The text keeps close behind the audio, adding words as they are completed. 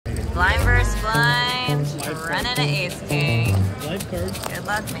lines, running an ace king. Life card. Good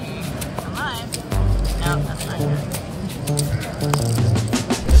luck, me. Come on. No, that's not good.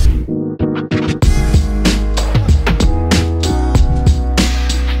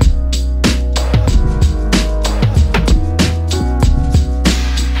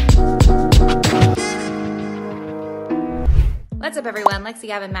 What's up everyone, Lexy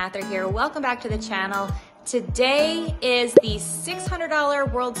Gavin-Mather here. Welcome back to the channel. Today is the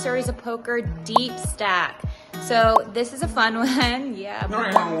 $600 World Series of Poker Deep Stack. So this is a fun one. Yeah.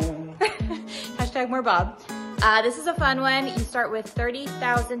 Hashtag more Bob. This is a fun one. You start with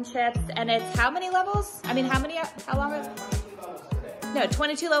 30,000 chips and it's how many levels? I mean, how long are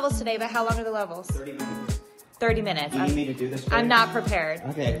 22 levels today, but how long are the levels? 30 minutes. 30 minutes. Do you need me to do this? I'm not prepared.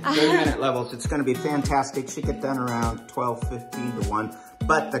 Okay, 30-minute levels. It's going to be fantastic. Should get done around 12, 15 to 1.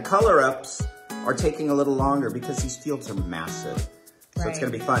 But the color-ups are taking a little longer because these fields are massive. So it's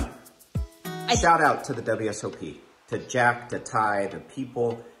going to be fun. Shout out to the WSOP, to Jack, to Ty, the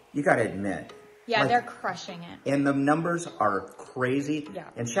people. You got to admit. Yeah, they're crushing it. And the numbers are crazy. Yeah.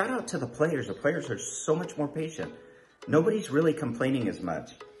 And shout out to the players. The players are so much more patient. Nobody's really complaining as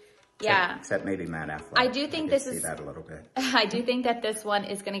much. Yeah. Except maybe Matt Affleck. I do think this is, that a little bit. I do think that this one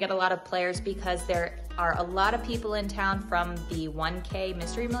is going to get a lot of players because there are a lot of people in town from the 1K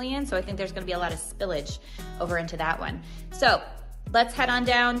Mystery Million. So I think there's going to be a lot of spillage over into that one. So let's head on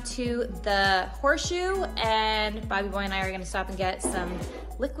down to the Horseshoe, and Bobby Boy and I are going to stop and get some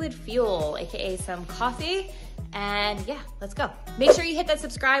liquid fuel, AKA some coffee. And yeah, let's go. Make sure you hit that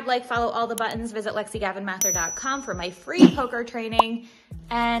subscribe, like, follow all the buttons. Visit LexyGavin-Mather.com for my free poker training.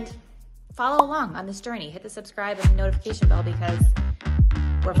 And follow along on this journey. Hit the subscribe and notification bell because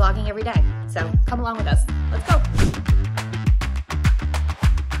we're vlogging every day. So come along with us. Let's go.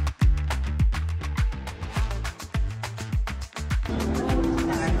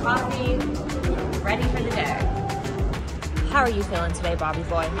 Coffee, ready for the day. How are you feeling today, Bobby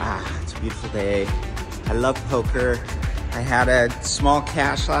Boy? It's a beautiful day. I love poker. I had a small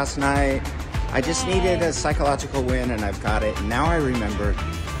cash last night. I just needed a psychological win and I've got it. And now I remember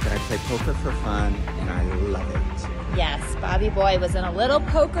that I play poker for fun and I love it. Yes, Bobby Boy was in a little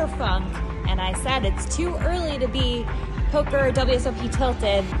poker funk and I said it's too early to be poker WSOP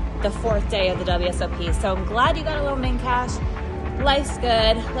tilted the fourth day of the WSOP. So I'm glad you got a little min cash. Life's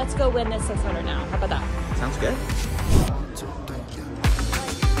good. Let's go win this 600 now. How about that? Sounds good.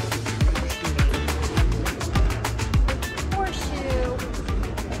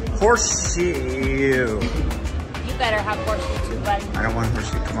 Horseshoe. You better have horseshoe too, buddy. I don't want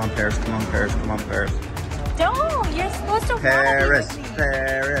horseshoe. Come on, Paris. Come on, Paris. Come on, Paris. Don't. You're supposed to Paris. want to be with me.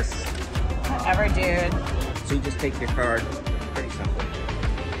 Paris. Whatever, dude. So you just take your card. Pretty simple.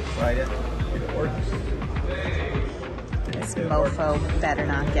 Slide it. If it works. This mofo better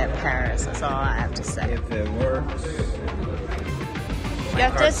not get Paris. That's all I have to say. If it works. You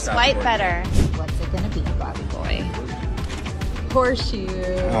have to swipe better. What's it gonna be, Bobby Boy? Horseshoe.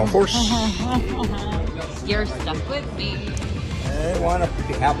 Oh, horseshoe. You're stuck with me. I want to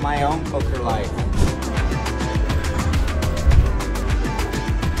have my own poker life.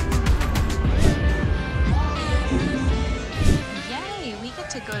 Yay, we get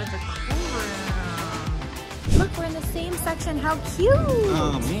to go to the cool room. Look, we're in the same section. How cute.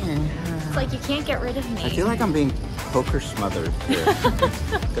 Oh, man. It's like you can't get rid of me. I feel like I'm being poker smothered here.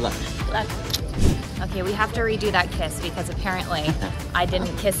 Good luck. Good luck. Okay, we have to redo that kiss because apparently I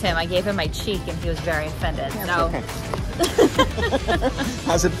didn't kiss him. I gave him my cheek and he was very offended. Yeah, so. okay.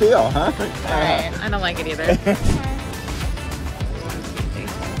 How's it feel, huh? All right, I don't like it either.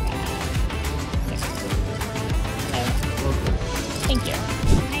 Thank you.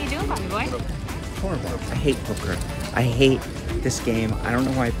 How you doing, Bobby Boy? Horrible. I hate poker. I hate this game. I don't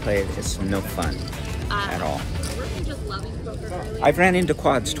know why I play it. It's no fun at all. We're just loving poker, really. I've ran into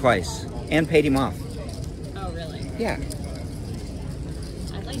quads twice and paid him off. Oh, really? Yeah.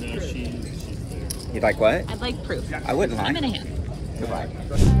 I'd like proof. You'd like what? I'd like proof. I wouldn't lie. I'm in a hand. Goodbye.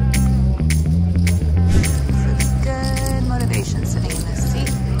 Good motivation sitting in this seat.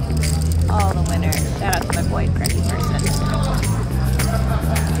 All the winners. Shout out to my boy, Cracky Person.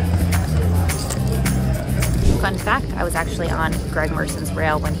 Fun fact, I was actually on Greg Merson's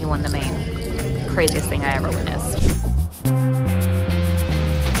rail when he won the main. Craziest thing I ever witnessed.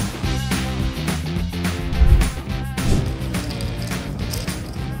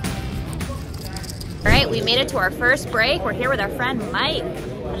 All right, we made it to our first break. We're here with our friend Mike.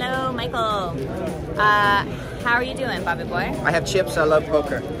 Hello, Michael. How are you doing, Bobby Boy? I have chips. I love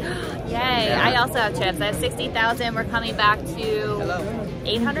poker. Yay, Yeah. I also have chips. I have 60,000. We're coming back to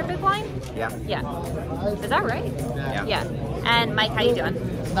 800 Bitcoin? Yeah. Yeah. Is that right? Yeah. Yeah. And Mike, how you doing?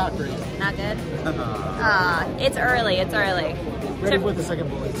 Not great. Not good? It's early, it's early. Ready with the second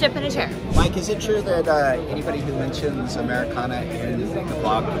bullet. Chip in a chair. Mike, is it true that anybody who mentions Americana in the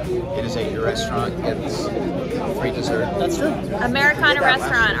blog, it is at your restaurant, gets free dessert? That's true. Americana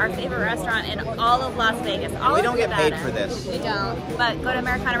restaurant, our favorite restaurant in all of Las Vegas. All We of don't get Nevada. paid for this. We don't. But go to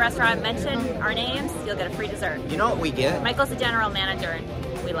Americana restaurant, mention our names, you'll get a free dessert. You know what we get? Michael's the general manager and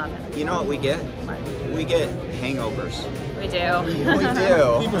we love him. You know what we get? We get hangovers. We do. We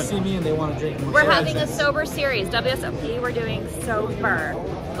do. People see me and they want to drink more. We're having a sober series, WSOP, we're doing sober.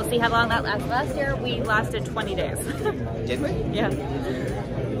 We'll see how long that lasts. Last year we lasted 20 days. Did we? Yeah.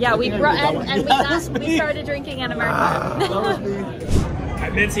 Yeah, we brought and we started drinking in America.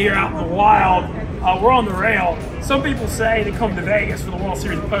 At Mitzi here out in the wild. We're on the rail. Some people say they come to Vegas for the World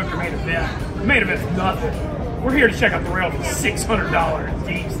Series of Poker main event. The main event's nothing. We're here to check out the rail for $600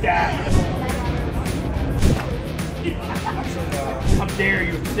 deep stack. How dare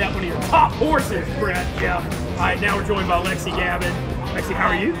you accept one of your top horses, Brett, Jeff. All right, now we're joined by Lexy Gavin. Lexy, how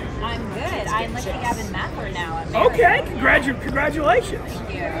are you? I'm good. I'm Lexy Gavin-Mather and now. Okay, congratulations.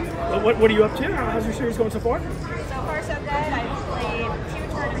 Thank you. What are you up to? How's your series going so far? So far, so good. I've played 2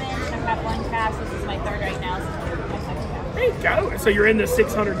 tournaments. I've had 1 cash. This is my 3rd right now. So this is my 2nd cash. There you go. So you're in the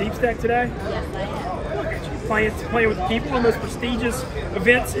 600 deep stack today? Yes, I am. Look at you playing with people in the most prestigious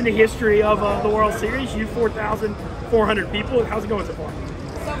events in the history of the World Series. You 4,400 people. How's it going so far? So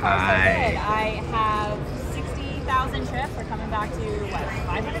far, so good. I have 60,000 trips. We're coming back to, what,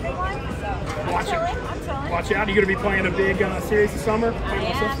 500 big ones? So I'm chilling. Watch out. Are you going to be playing a big series this summer?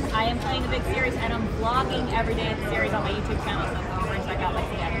 I am playing a big series, and I'm vlogging every day at the series on my YouTube channel, so go over and check out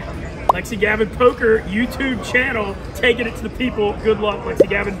Lexy Gavin Poker. Lexy Gavin Poker YouTube channel, taking it to the people. Good luck, Lexy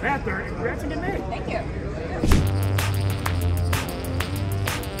Gavin-Mather, and congrats again, man. Thank you.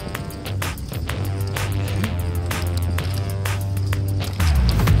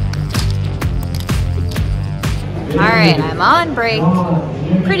 All right, I'm on break.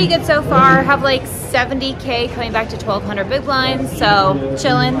 Pretty good so far. Have like 70K coming back to 1,200 big blinds, so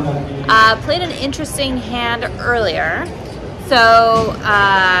chilling. Played an interesting hand earlier. So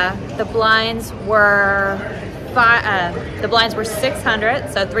the blinds were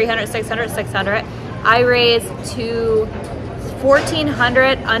 600, so 300, 600, 600. I raised to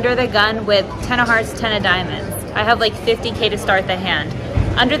 1,400 under the gun with 10 of hearts, 10 of diamonds. I have like 50K to start the hand.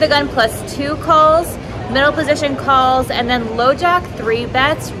 Under the gun plus 2 calls. Middle position calls, and then low jack 3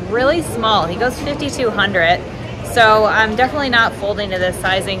 bets, really small. He goes 5,200. So I'm definitely not folding to this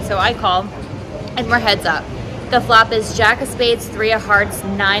sizing, so I call, and we're heads up. The flop is jack of spades, 3 of hearts,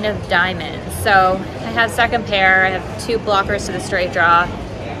 9 of diamonds. So I have second pair, I have 2 blockers to the straight draw,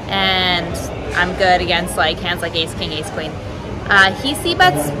 and I'm good against like hands like ace, king, ace, queen. He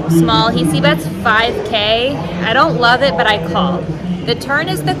c-bets small, he c-bets 5K. I don't love it, but I call. The turn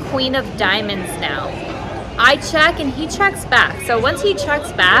is the queen of diamonds now. I check and he checks back. So once he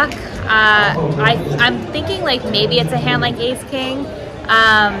checks back, I'm thinking like maybe it's a hand like ace king.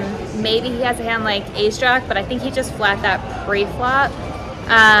 Maybe he has a hand like ace jack, but I think he just flat that pre-flop.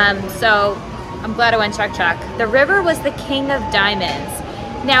 So I'm glad I went check check. The river was the king of diamonds.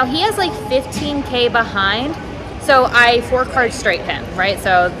 Now he has like 15K behind. So I 4 cards straight him, right?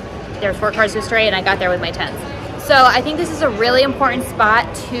 So there's 4 cards to straight and I got there with my 10s. So I think this is a really important spot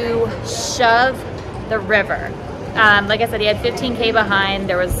to shove the river. Like I said, he had 15K behind.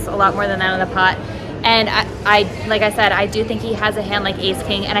 There was a lot more than that in the pot. And like I said, I do think he has a hand like ace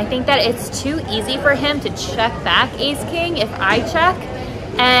king. And I think that it's too easy for him to check back ace king if I check.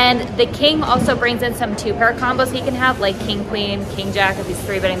 And the king also brings in some 2-pair combos he can have, like king queen, king jack, if he's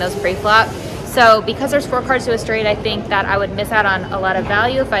 3-betting those pre-flop. So because there's 4 cards to a straight, I think that I would miss out on a lot of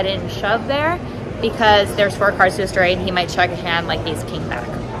value if I didn't shove there, because there's 4 cards to a straight and he might check a hand like ace king back.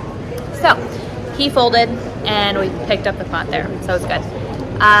 So he folded and we picked up the pot there, so it's good.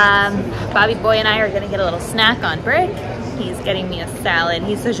 Bobby Boy and I are gonna get a little snack on break. He's getting me a salad.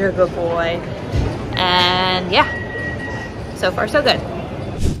 He's such a good boy. And yeah, so far so good.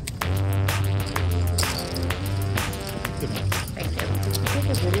 Thank you.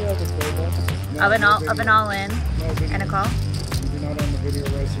 Of an all in and a call.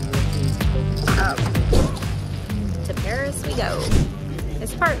 Oh. To Paris we go.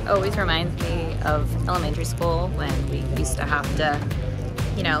 This part always reminds me of elementary school when we used to have to,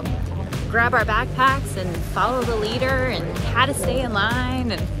 you know, grab our backpacks and follow the leader and how to stay in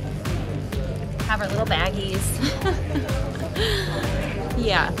line and have our little baggies.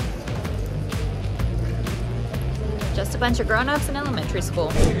 Yeah. Just a bunch of grown-ups in elementary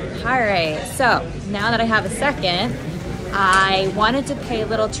school. All right, so now that I have a second, I wanted to pay a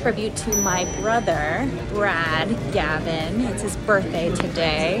little tribute to my brother, Brad Gavin. It's his birthday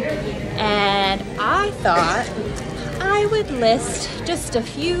today. And I thought I would list just a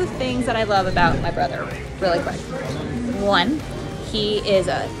few things that I love about my brother really quick. One, he is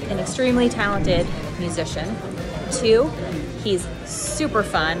an extremely talented musician. Two, he's super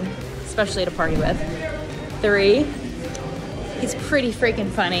fun, especially to party with. Three, he's pretty freaking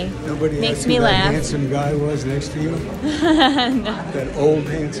funny. Nobody makes asked me who laugh. that handsome guy was next to you? No. That old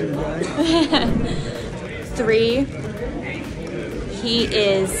handsome guy? Three, he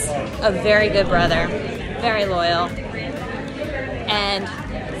is a very good brother, very loyal, and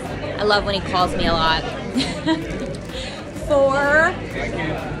I love when he calls me a lot. Four,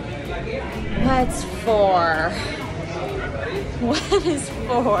 what's four? What is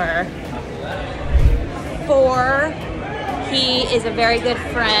four? Four, he is a very good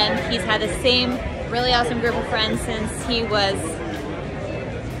friend. He's had the same really awesome group of friends since he was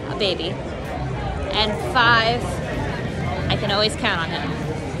a baby. And five, I can always count on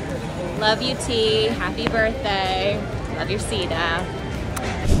him. Love you, T. Happy birthday. Love your Sita.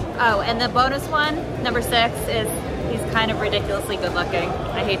 Oh, and the bonus one, number 6, is he's kind of ridiculously good looking.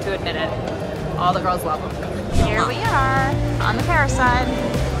 I hate to admit it. All the girls love him. Here we are on the Paris side.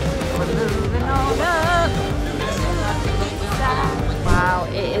 We're moving on up. Wow,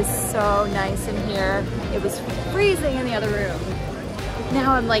 it is so nice in here. It was freezing in the other room.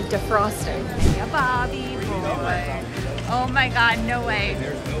 Now I'm like defrosting. Yeah, Bobby boy. Oh my God, no way.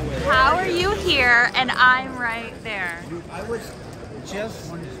 How are you here and I'm right there? I was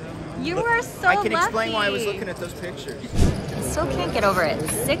just... You were so I can lucky. explain why I was looking at those pictures. I still can't get over it.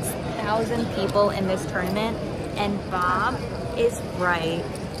 6,000 people in this tournament and Bob is right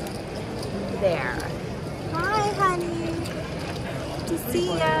there. Hi, honey. Good to see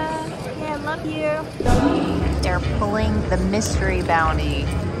ya. Yeah, I love you. They're pulling the mystery bounty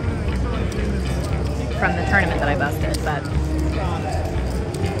from the tournament that I busted, but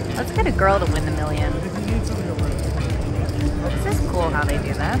let's get a girl to win the million. This is cool how they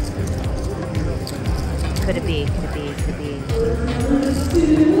do this. Could it be? Could it be? Could it be?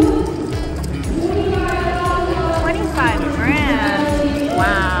 25 grand.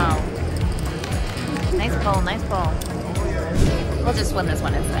 Wow. Nice pull, nice pull. We'll just win this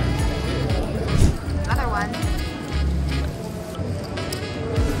one instead. Another one.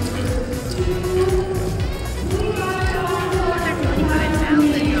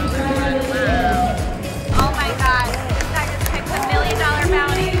 Oh my God, this guy just picked $1 million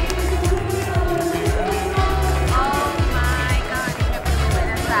bounty. Oh my God, I can't believe it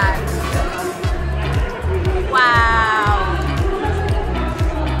is that. Wow.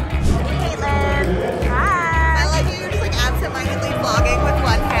 Hey Caitlin. Hi. I like you, you're just like absent-mindedly vlogging with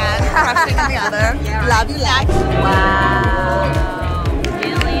one hand, crushing in the other. Yeah, right. Love you, Lex. Wow. $1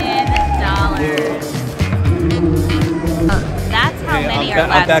 million. That's how many are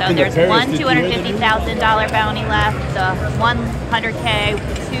left. So there's one $250,000 bounty left, the 100K,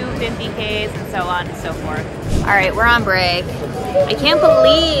 250Ks, and so on and so forth. All right, we're on break. I can't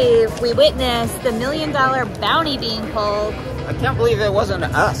believe we witnessed the $1 million bounty being pulled. I can't believe it wasn't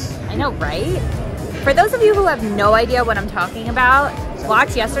us. I know, right? For those of you who have no idea what I'm talking about,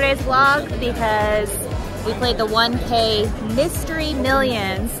 watch yesterday's vlog because we played the 1K Mystery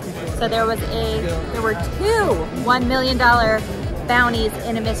Millions. So there were 2 $1 million bounties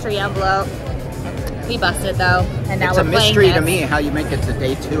in a mystery envelope. We busted though, and now it's we're a mystery playing to me how you make it to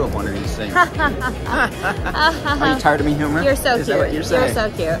day 2 of one of these things. Are you tired of me, humor? You're so Is cute. that what you're saying? You're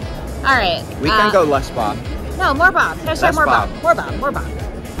so cute. All right. We can go less Bob. No, more Bob. Hashtag Less more Bob. Bob. More Bob. More Bob.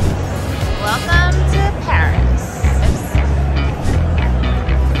 Welcome to Paris.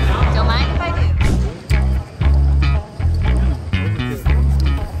 Don't mind if I do.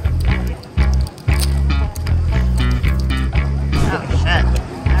 Oh shit.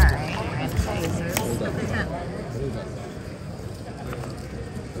 Alright.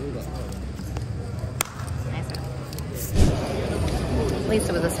 At least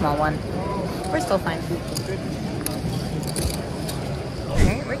it was a small one. We're still fine.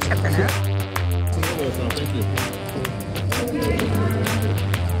 Alright, we're tripping out.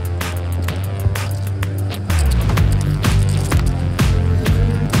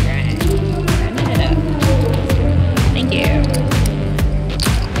 Thank you.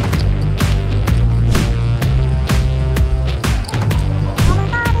 Oh my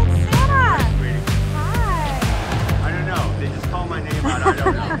God, it's Santa! Hi. I don't know. They just call my name out. I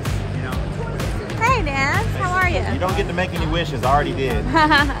don't know. You know. Hey, Dan. How are you? You don't get to make any wishes. I already did.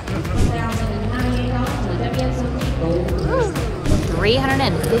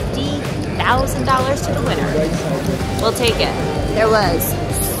 350,000. $1,000 to the winner. We'll take it. There was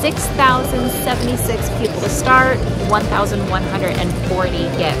 6,076 people to start, 1,140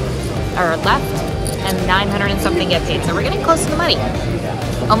 get left, and 900 and something get paid. So we're getting close to the money.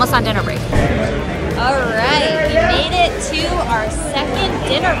 Almost on dinner break. All right, we made it to our second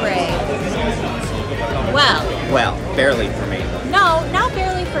dinner break. Well, barely for me. no, not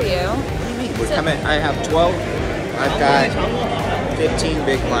barely for you. We're coming. I have 12. I've got 15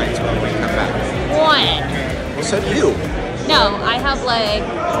 big lines when we come back. One. Well, so do you. No, I have like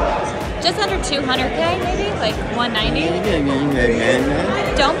just under 200K, maybe like 190.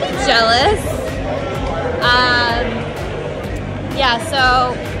 Don't be jealous. Yeah,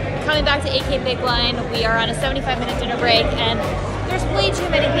 so coming back to AK Big Line, we are on a 75-minute dinner break, and there's way too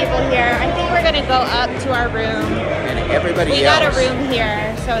many people here. I think we're gonna go up to our room. And everybody We else. got a room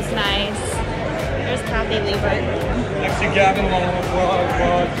here, so it's nice. There's Kathy Liebert. Lexy Gavin-Mather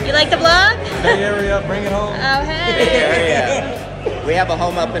vlog. You like the vlog? Bay Area, bring it home. Oh, hey. Yeah. We have a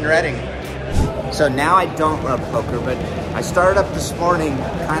home up in Reading. So now I don't love poker, but I started up this morning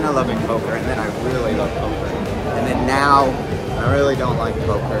kind of loving poker, and then I really love poker. And then now I really don't like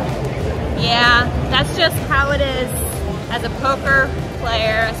poker. Yeah, that's just how it is as a poker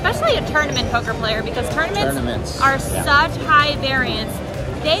player, especially a tournament poker player, because tournaments are such high variance.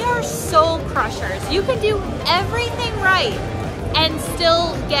 They are soul crushers. You can do everything right and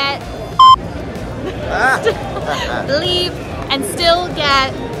still get leave and still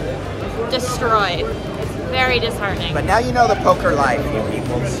get destroyed. It's very disheartening. But now you know the poker life, you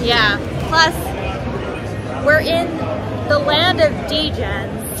people. Yeah. Plus, we're in the land of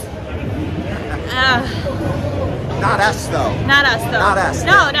degens. Not us, though. Not us, though. Not us.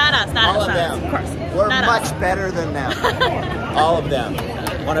 No, not us. Not All us. of Not us. them. Of course. We're Not much us. better than them. All of them.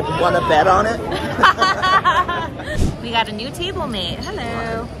 Want to bet on it? We got a new table mate.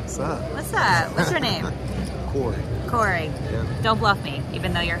 Hello. What's up? What's up? What's your name? Corey. Corey. Yeah. Don't bluff me,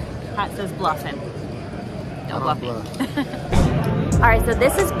 even though your hat says bluffing. Don't bluff me. All right, so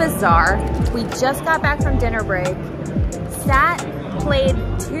this is bizarre. We just got back from dinner break, sat, played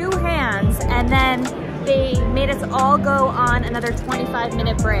 2 hands, and then they made us all go on another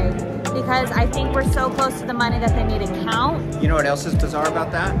 25-minute break because I think we're so close to the money that they made it count. You know what else is bizarre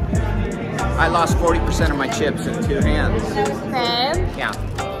about that? I lost 40% of my chips in 2 hands. Same. Yeah.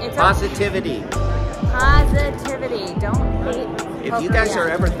 It's Positivity. Positivity. Don't hate If poker you guys yet. are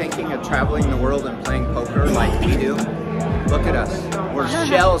ever thinking of traveling the world and playing poker like we do, look at us. We're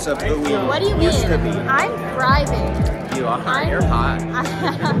shells of who we What do you used mean? to be. I'm thriving. You are. You're hot. I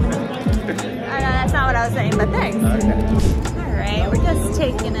know that's not what I was saying, but thanks. Okay. All right, we're just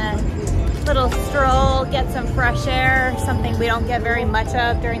taking a little stroll, get some fresh air, something we don't get very much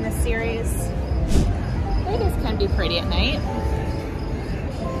of during this series. Vegas can be pretty at night.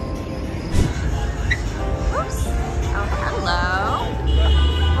 Oops. Oh, hello.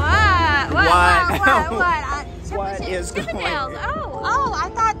 What? What is going Chippendales. on? Oh, I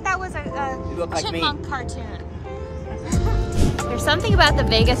thought that was a You look like me. chipmunk cartoon. There's something about the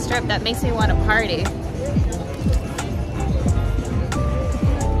Vegas Strip that makes me want to party.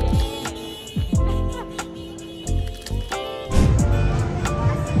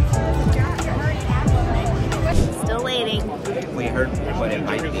 Still waiting. We heard what it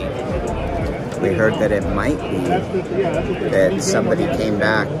might be. We heard that it might be that somebody came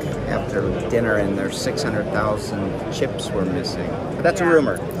back after dinner and their 600,000 chips were missing. But that's a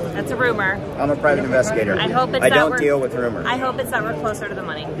rumor. That's a rumor. I'm a private investigator. I hope it's I that don't we're- deal with rumors. I hope it's that we're closer to the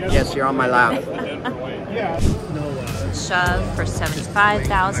money. Yes, you're on my lap. Shove for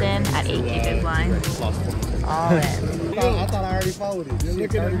 75,000 at 8 Big Line. All in. I thought I already followed it. You're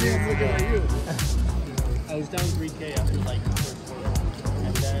looking at me, I'm looking at you. I was down 3K after like the first quarter.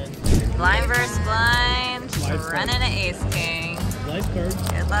 And then Blind versus blind. Running an ace king. life card.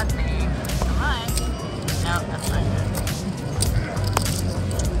 Good luck, me. Come on. Nope, that's not good.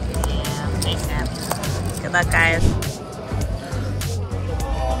 Yeah, face snap. Good luck, guys.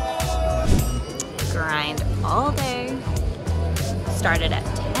 Grind all day. Started at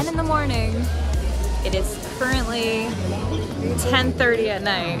 10 in the morning. It is currently 10:30 at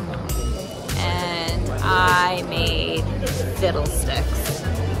night. And I made fiddlesticks.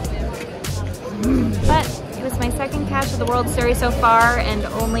 But it was my second cash of the World Series so far and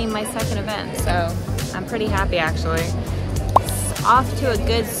only my second event, so I'm pretty happy actually. It's off to a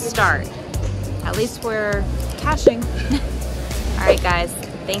good start. At least we're cashing. All right guys,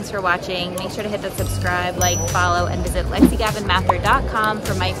 thanks for watching. Make sure to hit that subscribe, like, follow, and visit LexyGavin-Mather.com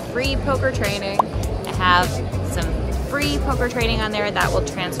for my free poker training. I have some free poker training on there that will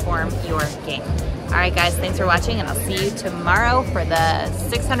transform your game. All right, guys, thanks for watching, and I'll see you tomorrow for the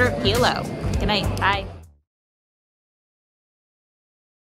 600 kilo. Good night. Bye.